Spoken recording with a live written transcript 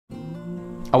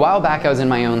A while back I was in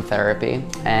my own therapy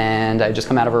and I just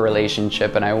come out of a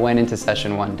relationship, and I went into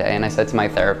session one day and I said to my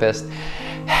therapist,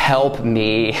 "Help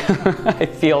me, I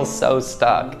feel so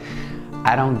stuck.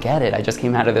 I don't get it. I just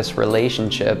came out of this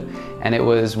relationship and it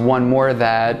was one more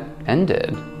that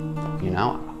ended. You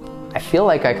know, I feel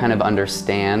like I kind of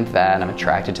understand that I'm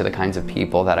attracted to the kinds of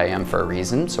people that I am for a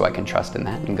reason, so I can trust in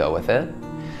that and go with it.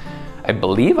 I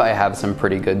believe I have some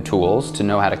pretty good tools to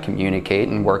know how to communicate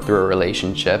and work through a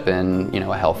relationship in,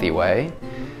 a healthy way.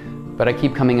 But I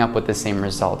keep coming up with the same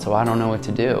result, so I don't know what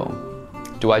to do.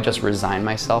 Do I just resign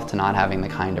myself to not having the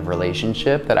kind of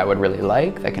relationship that I would really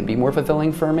like, that can be more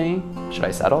fulfilling for me? Should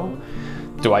I settle?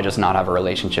 Do I just not have a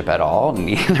relationship at all?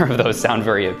 Neither of those sound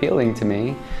very appealing to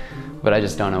me, but I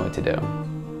just don't know what to do.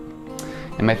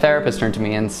 And my therapist turned to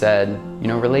me and said,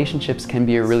 relationships can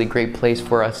be a really great place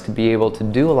for us to be able to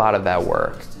do a lot of that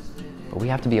work, but we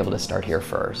have to be able to start here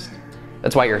first.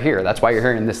 That's why you're here. That's why you're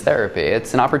here in this therapy.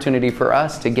 It's an opportunity for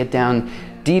us to get down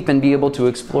deep and be able to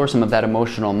explore some of that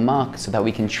emotional muck so that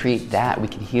we can treat that, we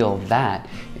can heal that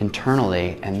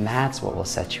internally, and that's what will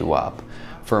set you up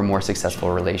for a more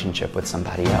successful relationship with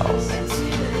somebody else.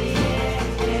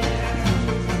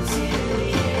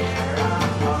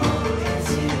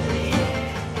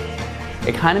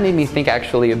 It kind of made me think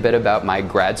actually a bit about my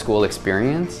grad school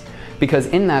experience, because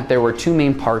in that there were two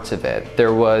main parts of it.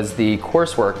 There was the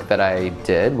coursework that I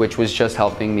did, which was just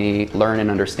helping me learn and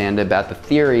understand about the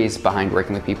theories behind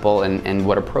working with people and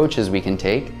what approaches we can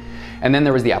take. And then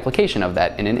there was the application of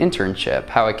that in an internship,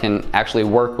 how I can actually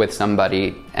work with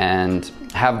somebody and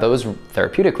have those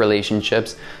therapeutic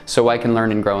relationships so I can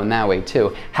learn and grow in that way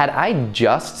too. Had I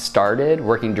just started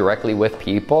working directly with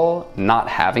people, not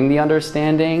having the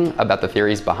understanding about the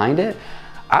theories behind it,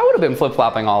 I would have been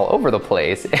flip-flopping all over the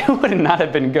place. It would not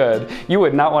have been good. You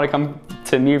would not want to come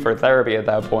to me for therapy at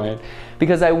that point,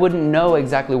 because I wouldn't know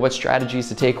exactly what strategies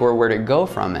to take or where to go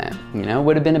from it. It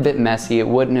would have been a bit messy. It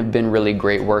wouldn't have been really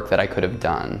great work that I could have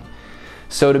done.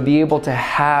 So to be able to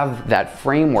have that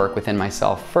framework within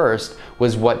myself first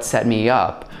was what set me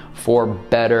up for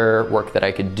better work that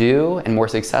I could do and more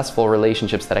successful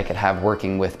relationships that I could have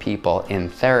working with people in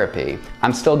therapy.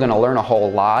 I'm still going to learn a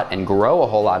whole lot and grow a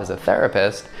whole lot as a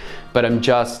therapist, but I'm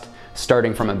just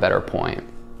starting from a better point.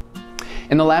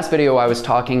 In the last video, I was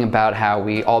talking about how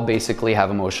we all basically have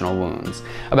emotional wounds,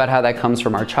 about how that comes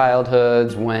from our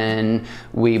childhoods when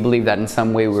we believe that in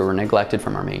some way we were neglected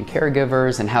from our main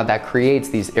caregivers, and how that creates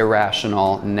these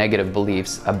irrational, negative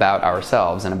beliefs about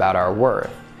ourselves and about our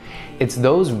worth. It's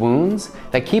those wounds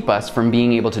that keep us from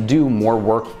being able to do more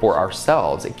work for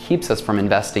ourselves. It keeps us from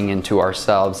investing into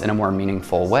ourselves in a more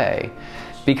meaningful way.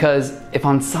 Because if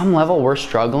on some level we're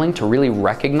struggling to really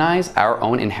recognize our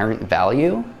own inherent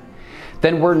value,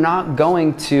 then we're not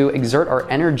going to exert our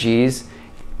energies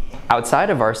outside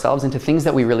of ourselves into things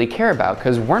that we really care about,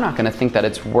 because we're not going to think that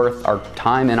it's worth our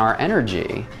time and our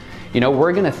energy.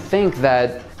 We're going to think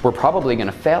that we're probably going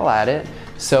to fail at it,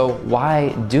 so why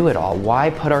do it all?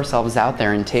 Why put ourselves out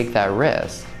there and take that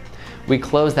risk? We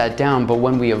close that down, but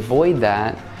when we avoid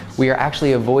that, we are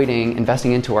actually avoiding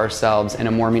investing into ourselves in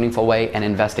a more meaningful way and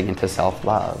investing into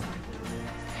self-love.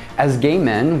 As gay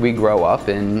men, we grow up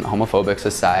in homophobic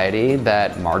society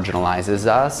that marginalizes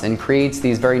us and creates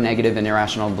these very negative and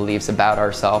irrational beliefs about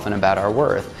ourselves and about our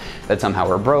worth. That somehow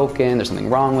we're broken, there's something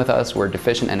wrong with us, we're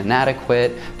deficient and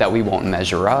inadequate, that we won't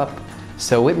measure up.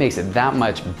 So it makes it that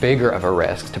much bigger of a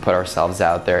risk to put ourselves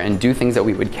out there and do things that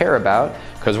we would care about,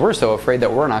 because we're so afraid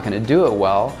that we're not going to do it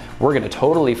well. We're going to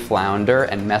totally flounder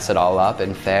and mess it all up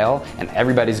and fail, and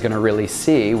everybody's going to really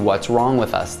see what's wrong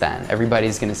with us then.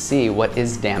 Everybody's going to see what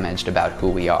is damaged about who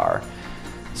we are.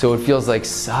 So it feels like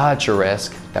such a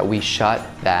risk that we shut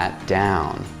that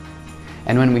down.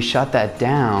 And when we shut that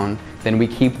down, then we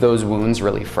keep those wounds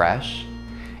really fresh,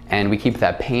 and we keep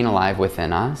that pain alive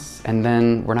within us, and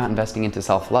then we're not investing into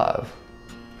self-love.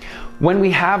 When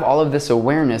we have all of this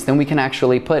awareness, then we can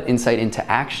actually put insight into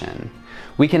action.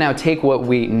 We can now take what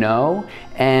we know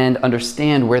and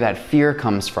understand where that fear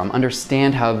comes from,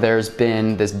 understand how there's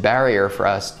been this barrier for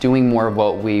us doing more of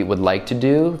what we would like to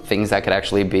do, things that could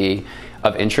actually be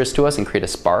of interest to us and create a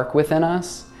spark within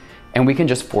us, and we can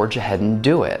just forge ahead and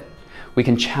do it. We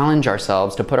can challenge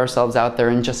ourselves to put ourselves out there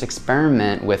and just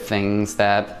experiment with things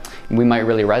that we might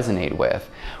really resonate with.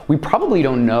 We probably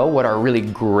don't know what our really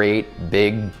great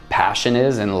big passion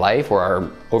is in life, or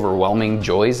our overwhelming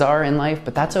joys are in life,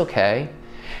 but that's okay.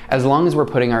 As long as we're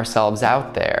putting ourselves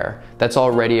out there, that's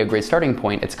already a great starting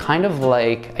point. It's kind of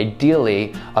like,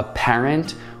 ideally, a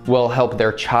parent will help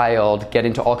their child get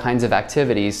into all kinds of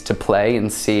activities to play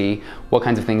and see what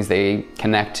kinds of things they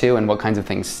connect to and what kinds of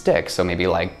things stick. So maybe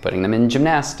like putting them in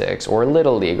gymnastics or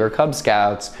Little League or Cub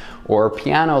Scouts or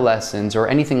piano lessons or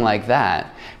anything like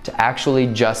that, to actually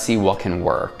just see what can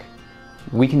work.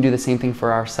 We can do the same thing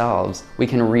for ourselves. We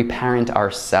can reparent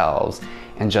ourselves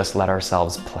and just let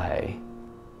ourselves play.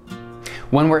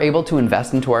 When we're able to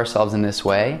invest into ourselves in this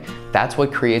way, that's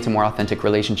what creates a more authentic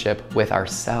relationship with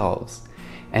ourselves.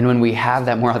 And when we have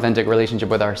that more authentic relationship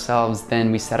with ourselves,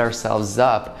 then we set ourselves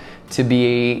up to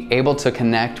be able to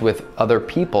connect with other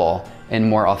people in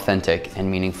more authentic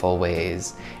and meaningful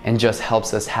ways, and just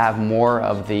helps us have more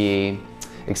of the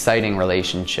exciting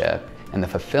relationship and the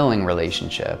fulfilling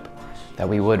relationship that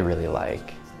we would really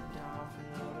like.